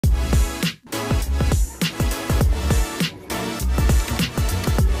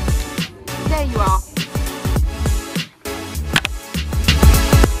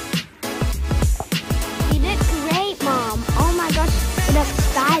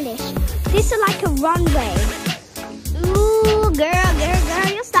stylish. This is like a runway. Ooh, girl,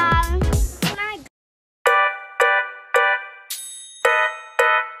 you're styling.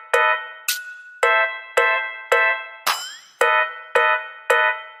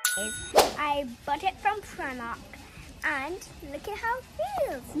 I bought it from Primark, and look at how it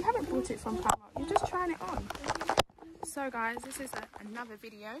feels. You haven't bought it from Primark, you're just trying it on. So guys, this is another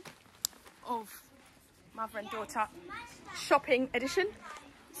video of mother and daughter shopping edition.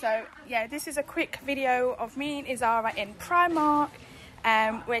 So yeah, this is a quick video of me and Izara in Primark.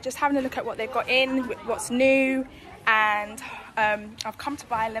 We're just having a look at what they've got in, what's new, and I've come to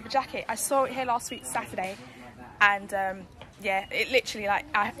buy a leather jacket. I saw it here last week Saturday, and yeah, it literally, like,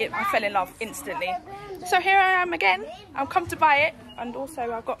 I fell in love instantly. So here I am again. I've come to buy it, and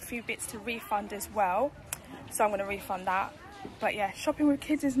also I've got a few bits to refund as well, so I'm going to refund that. But yeah, shopping with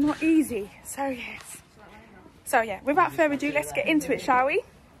kids is not easy. So yes. So yeah, without further ado, let's get into it, shall we?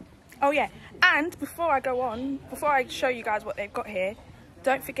 Oh yeah, and before I go on, before I show you guys what they've got here,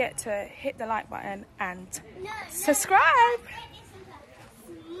 don't forget to hit the like button and subscribe.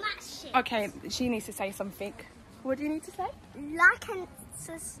 Okay, she needs to say something. What do you need to say? Like and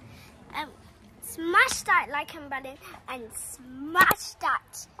smash that like button and smash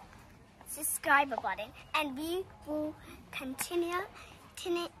that subscriber button, and we will continue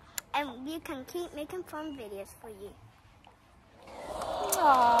and we can keep making fun videos for you.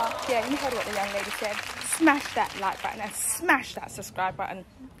 Aww. Yeah, you heard what the young lady said. Smash that like button and smash that subscribe button.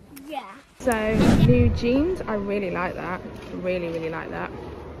 Yeah. So new jeans, I really like that. Really like that.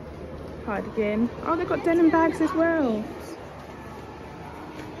 Cardigan. Oh, they've got denim bags as well.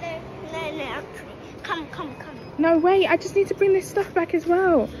 No, come. No, wait, I just need to bring this stuff back as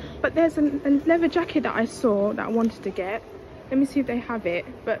well. But there's a leather jacket that I saw that I wanted to get. Let me see if they have it.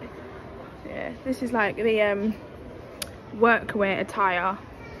 But yeah, this is like the workwear attire.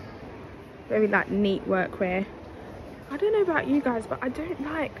 Very like neat workwear. I don't know about you guys, but I don't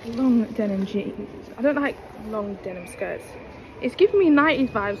like long denim jeans. I don't like long denim skirts. It's giving me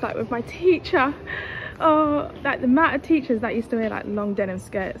 90s vibes, like with my teacher. Oh, like the amount of teachers that used to wear like long denim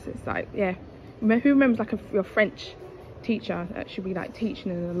skirts. It's like, yeah. Who remembers like your French teacher that should be like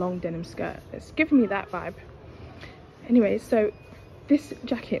teaching in a long denim skirt? It's giving me that vibe. Anyway, so this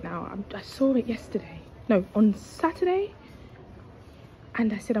jacket now, I saw it yesterday. No, on Saturday.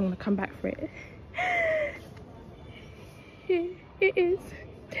 And I said I'm going to come back for it. Here it is.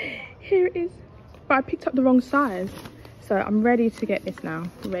 Here it is. But I picked up the wrong size. So I'm ready to get this now.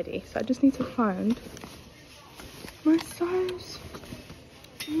 Ready. So I just need to find my size.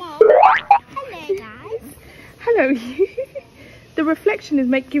 Mom. Hello guys. Hello. The reflection is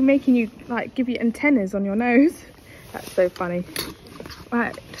making you like give you antennas on your nose. That's so funny.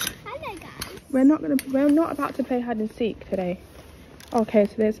 Right. Hello guys. We're not about to play hide and seek today. Okay,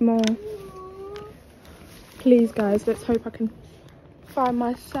 so there's more. Please guys, let's hope I can find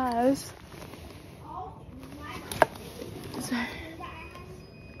my size. So,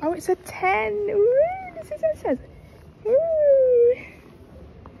 oh, it's a 10. Ooh, this is what it says. Ooh.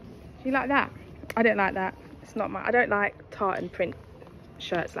 Do you like that? I don't like that. It's not my. I don't like tartan print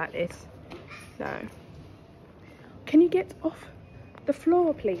shirts like this. No. Can you get off the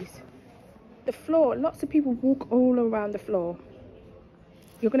floor, please? The floor. Lots of people walk all around the floor.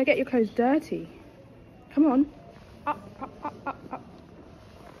 You're gonna get your clothes dirty. Come on. Up.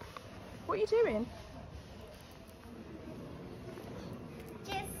 What are you doing?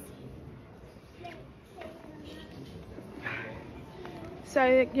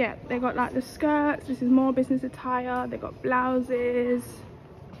 So yeah, they got like the skirts. This is more business attire. They got blouses,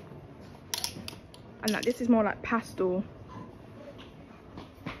 and like this is more like pastel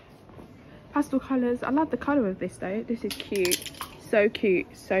colors. I love the color of this though. This is cute. So cute.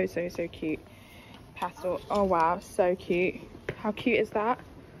 So cute. Pastel. Oh wow, so cute. How cute is that?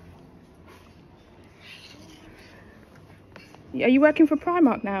 Are you working for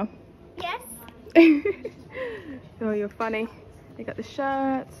Primark now? Yes. Oh, you're funny. They got the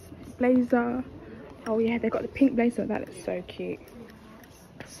shirts, blazer. Oh yeah, they got the pink blazer. That looks so cute.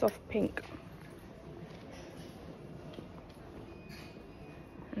 Soft pink.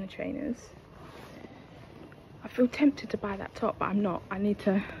 And the trainers. I feel tempted to buy that top, but I'm not. I need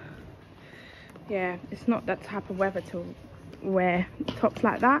to. Yeah, it's not that type of weather to wear tops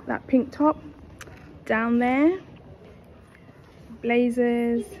like that. That pink top down there.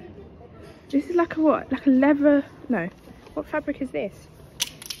 Blazers. This is like a what? Like a leather? No. What fabric is this?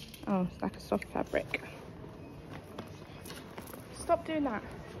 Oh, it's like a soft fabric. Stop doing that.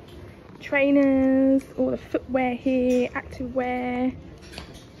 Trainers, all the footwear here, activewear.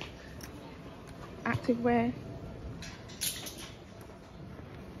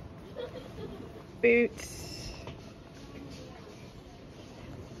 boots.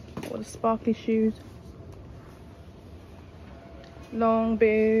 All the sparkly shoes. Long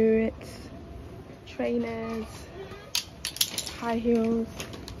boots. Trainers. High heels.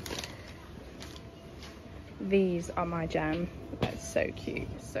 These are my jam. That's so cute.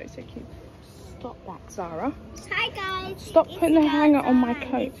 So cute. Stop that, Zara. Hi guys. Stop putting the hanger on my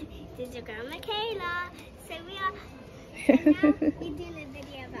coat. This is your girl Michaela. So we are now we're doing a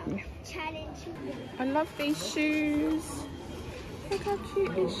video about challenge. I love these shoes. Look how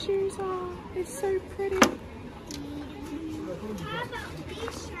cute these shoes are. They're so pretty. How about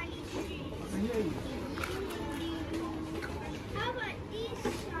these shiny shoes? How about these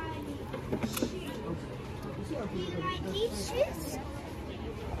shiny shoes? Do you like these shoes?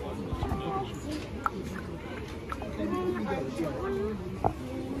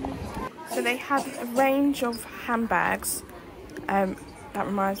 So they have a range of handbags. That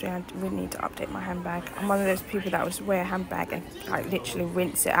reminds me, I really need to update my handbag. I'm one of those people that would just wear a handbag and like literally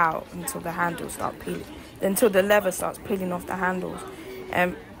rinse it out until the handles start peeling, until the leather starts peeling off the handles.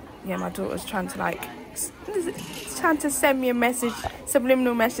 Yeah, my daughter's trying to send me a message,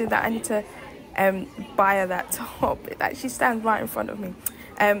 subliminal message that I need to buy her that top. Like she stands right in front of me.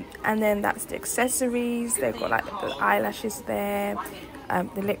 And then that's the accessories. They've got like the eyelashes there,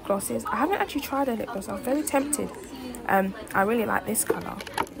 the lip glosses. I haven't actually tried a lip gloss. I'm very tempted. I really like this colour. I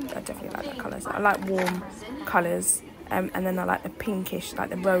definitely like that colour. So I like warm colours. And then I like the pinkish, like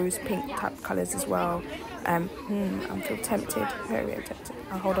the rose pink type colours as well. I'm feel tempted, very tempted.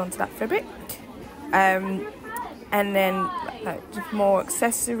 I'll hold on to that for a bit. And then like just more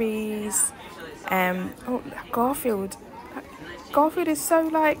accessories. Oh, Garfield. Garfield is so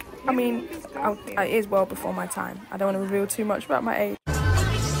like, I mean, it is well before my time. I don't want to reveal too much about my age.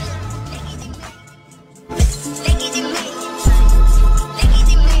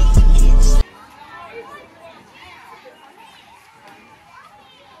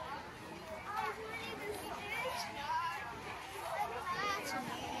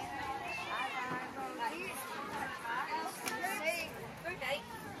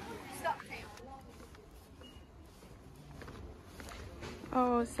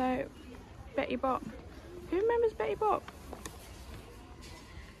 Oh, so Betty Bop. Who remembers Betty Bop?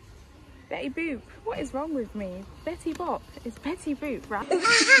 Betty Boop. What is wrong with me? Betty Bop. It's Betty Boop, right?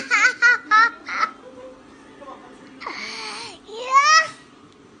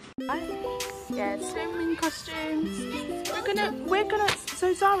 Yeah, swimming costumes. We're gonna.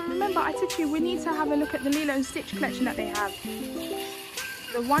 So Zara, remember I said to you we need to have a look at the Lilo and Stitch collection that they have.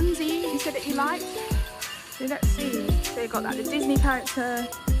 The onesie you said that you liked. So let's see. They got like the Disney character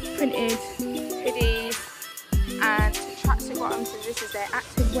printed hoodies and tracksuit bottoms. So this is their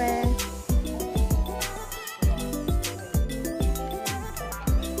active wear.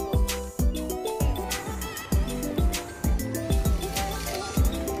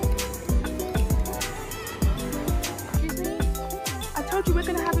 Excuse me? I told you we're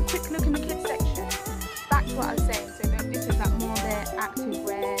gonna have a quick look in the kids section. Back to what I was saying. So this is like more their active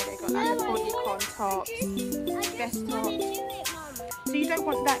wear. They got like the bodycon tops, vest tops. So you don't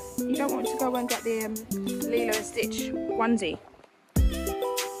want that? You don't want to go and get the Lilo and Stitch onesie?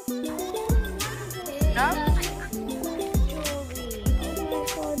 No? Oh my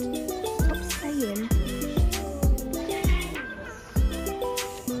god! Stop saying.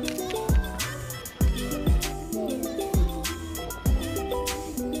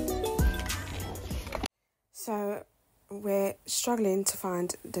 So we're struggling to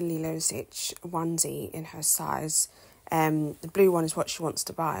find the Lilo and Stitch onesie in her size. The blue one is what she wants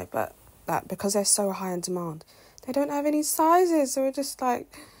to buy, but because they're so high in demand, they don't have any sizes. So we're just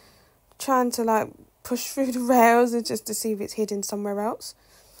like trying to like push through the rails and just to see if it's hidden somewhere else.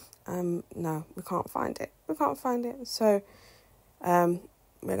 No, we can't find it. So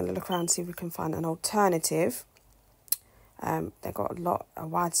we're gonna look around and see if we can find an alternative. They've got a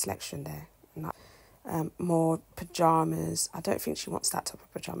wide selection there. More pajamas. I don't think she wants that type of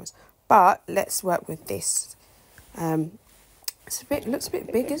pajamas, but let's work with this. Looks a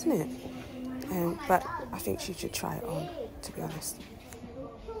bit big, isn't it? But I think she should try it on, to be honest.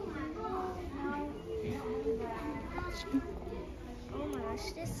 Oh my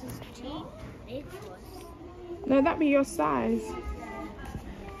gosh, this is too big for us. No, that'd be your size.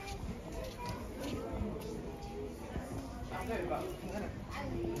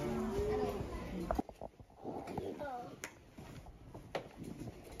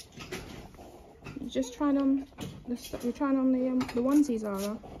 Just trying on you're trying on the onesie,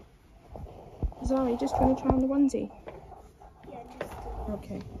 Zara. Zara, you're just trying to try on the onesie. Yeah, just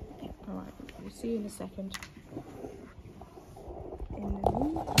okay. All right. We'll see you in a second. In the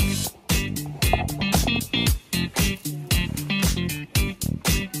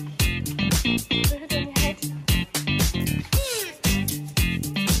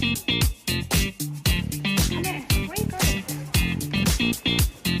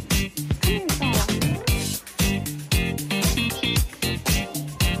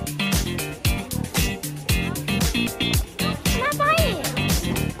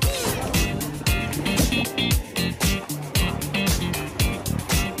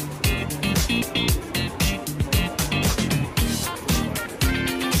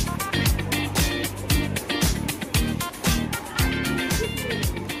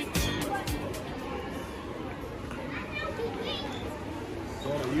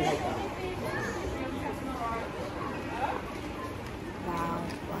Wow,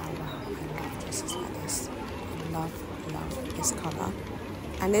 I love dresses like this. I love this colour.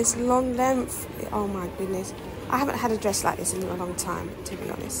 And it's long length. Oh my goodness. I haven't had a dress like this in a long time, to be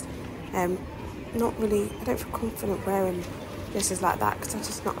honest. Not really, I don't feel confident wearing dresses like that because I'm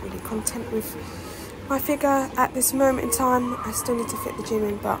just not really content with my figure at this moment in time. I still need to fit the gym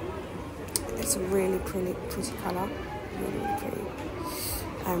in, but it's a really pretty colour. Really pretty.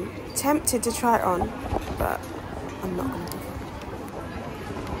 Tempted to try it on, but I'm not going to do it.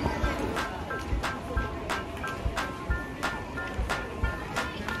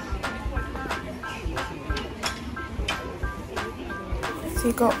 So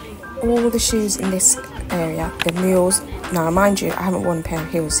you've got all the shoes in this area, the mules. Now, mind you, I haven't worn a pair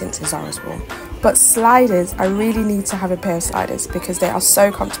of heels since the Zara was born. But sliders, I really need to have a pair of sliders because they are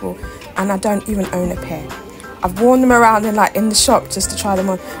so comfortable and I don't even own a pair. I've worn them around in the shop just to try them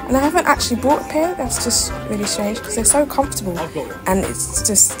on. And I haven't actually bought a pair. That's just really strange because they're so comfortable. And it's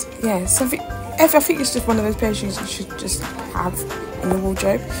just, yeah. So I think it's just one of those pairs of shoes you should just have in your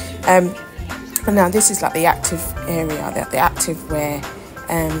wardrobe. But now this is like the active area, the active wear.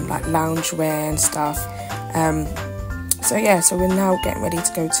 Like lounge wear and stuff. So yeah, so we're now getting ready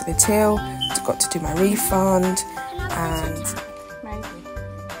to go to the till. I've got to do my refund and amazing.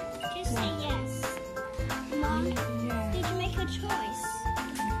 Just say yes. Mom, did you make a choice?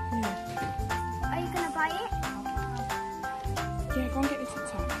 Are you gonna buy it? yeah, go and get this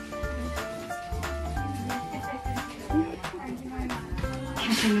top.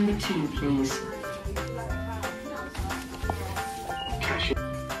 Cashier number 2, please.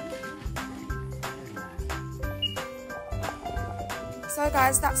 So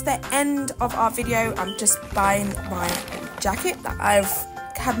guys, that's the end of our video. I'm just buying my jacket that I've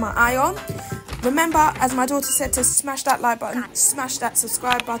had my eye on. Remember, as my daughter said, to smash that like button, smash that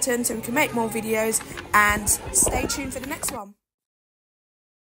subscribe button so we can make more videos, and stay tuned for the next one.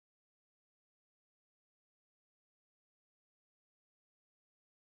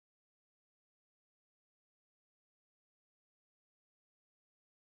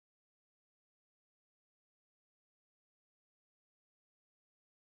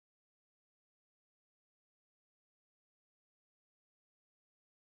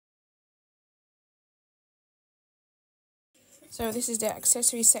 So this is the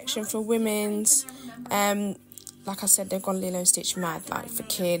accessory section for women's. Like I said, they've gone Lilo and Stitch mad, like for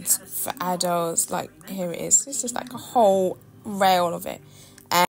kids, for adults. Like here it is. It's just like a whole rail of it.